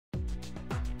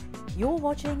You're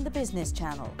watching the Business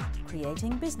Channel,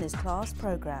 creating business class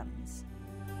programs.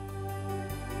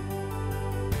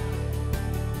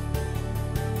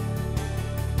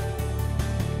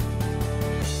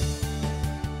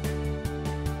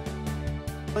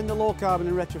 In the low carbon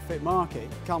and retrofit market,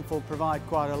 Camfil provide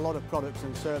quite a lot of products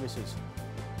and services.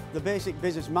 The basic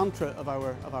business mantra of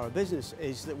our business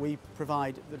is that we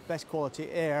provide the best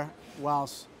quality air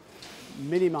whilst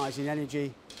minimising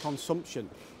energy consumption.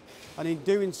 And in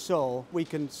doing so, we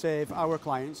can save our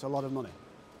clients a lot of money.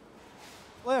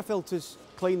 Air filters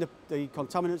clean the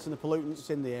contaminants and the pollutants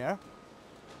in the air,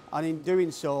 and in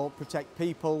doing so, protect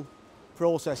people,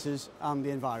 processes and the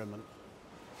environment.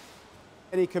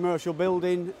 Any commercial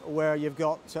building where you've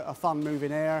got a fan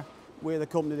moving air, we're the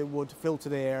company that would filter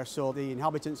the air so the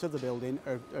inhabitants of the building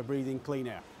are breathing clean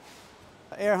air.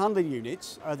 Air handling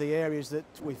units are the areas that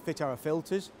we fit our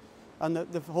filters, and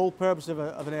the whole purpose of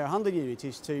an air handling unit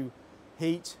is to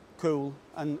heat, cool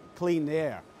and clean the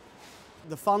air.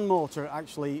 The fan motor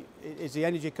actually is the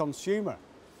energy consumer,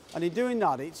 and in doing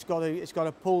that it's got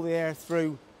to pull the air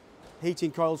through heating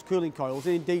coils, cooling coils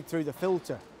and indeed through the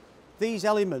filter. These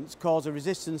elements cause a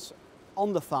resistance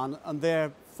on the fan and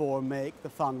therefore make the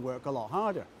fan work a lot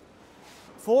harder.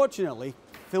 Fortunately,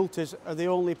 filters are the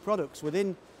only products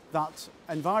within that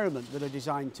environment that are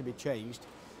designed to be changed.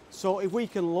 So if we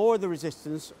can lower the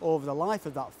resistance over the life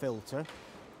of that filter,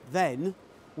 then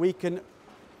we can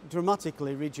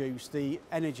dramatically reduce the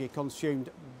energy consumed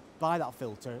by that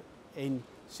filter in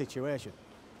situation.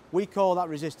 We call that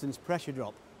resistance pressure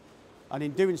drop. And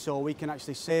in doing so, we can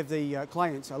actually save the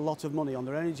clients a lot of money on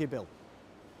their energy bill.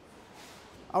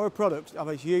 Our products have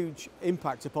a huge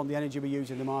impact upon the energy we use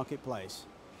in the marketplace.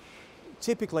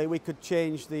 Typically, we could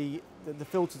change the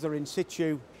filters that are in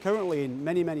situ currently in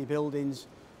many buildings,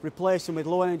 replace them with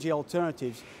low energy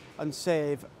alternatives and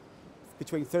save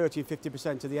between 30 and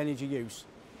 50% of the energy use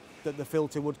that the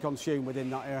filter would consume within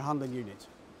that air handling unit.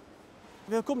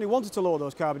 If a company wanted to lower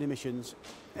those carbon emissions,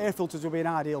 air filters would be an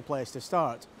ideal place to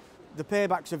start. The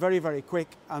paybacks are very quick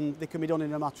and they can be done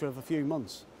in a matter of a few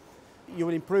months. You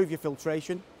would improve your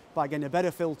filtration by getting a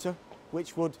better filter,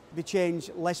 which would be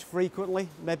changed less frequently,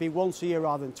 maybe once a year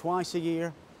rather than twice a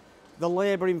year. The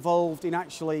labour involved in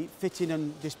actually fitting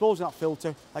and disposing of that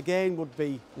filter, again, would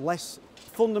be less.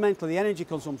 Fundamentally, the energy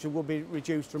consumption would be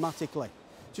reduced dramatically.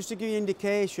 Just to give you an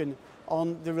indication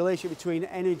on the relationship between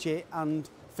energy and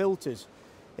filters,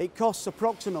 it costs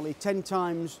approximately 10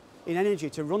 times in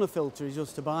energy to run a filter as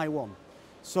just to buy one.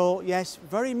 So yes,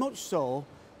 very much so,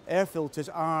 air filters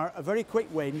are a very quick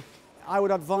win. I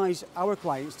would advise our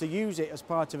clients to use it as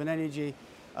part of an energy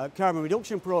carbon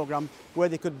reduction programme where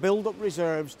they could build up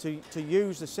reserves to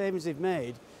use the savings they've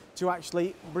made to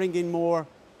actually bring in more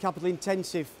capital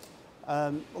intensive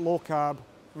low carb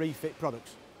refit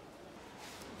products.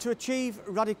 To achieve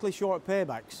radically short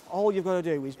paybacks, all you've got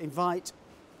to do is invite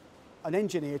an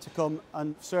engineer to come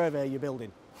and survey your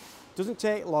building. Doesn't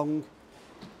take long.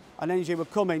 An engineer will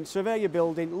come in, survey your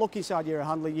building, look inside your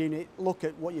handling unit, look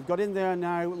at what you've got in there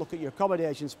now, look at your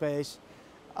accommodation space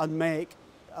and make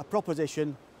a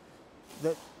proposition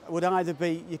that would either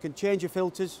be you can change your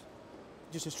filters,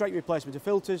 just a straight replacement of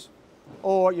filters,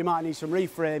 or you might need some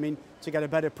reframing to get a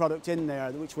better product in there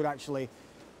which would actually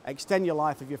extend your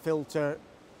life of your filter,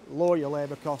 lower your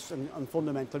labour costs and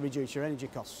fundamentally reduce your energy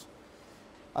costs.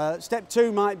 Step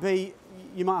two might be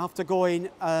you might have to go in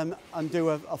and do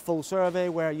a full survey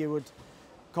where you would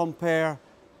compare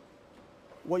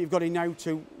what you've got in now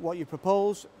to what you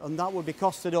propose, and that would be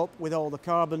costed up with all the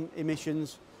carbon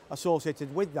emissions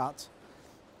associated with that.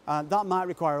 That might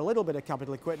require a little bit of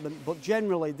capital equipment, but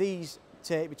generally these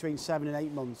take between 7 and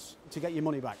 8 months to get your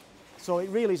money back. So it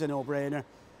really is a no-brainer,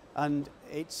 and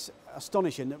it's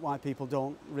astonishing that why people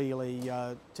don't really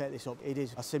take this up. It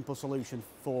is a simple solution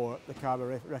for the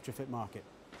carbon retrofit market.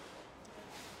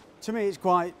 To me, it's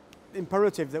quite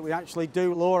imperative that we actually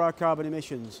do lower our carbon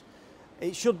emissions.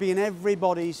 It should be in every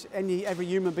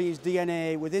human being's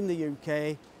DNA within the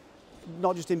UK,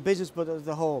 not just in business but at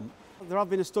the home. There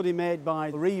have been a study made by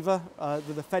REVA,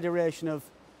 the Federation of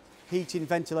Heating,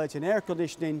 Ventilating and Air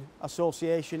Conditioning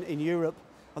Association in Europe,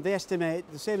 and they estimate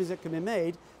the savings that can be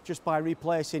made just by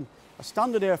replacing a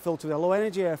standard air filter with a low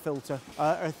energy air filter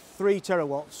are 3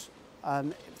 terawatts.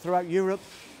 And throughout Europe,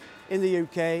 in the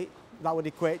UK, that would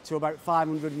equate to about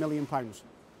 £500 million.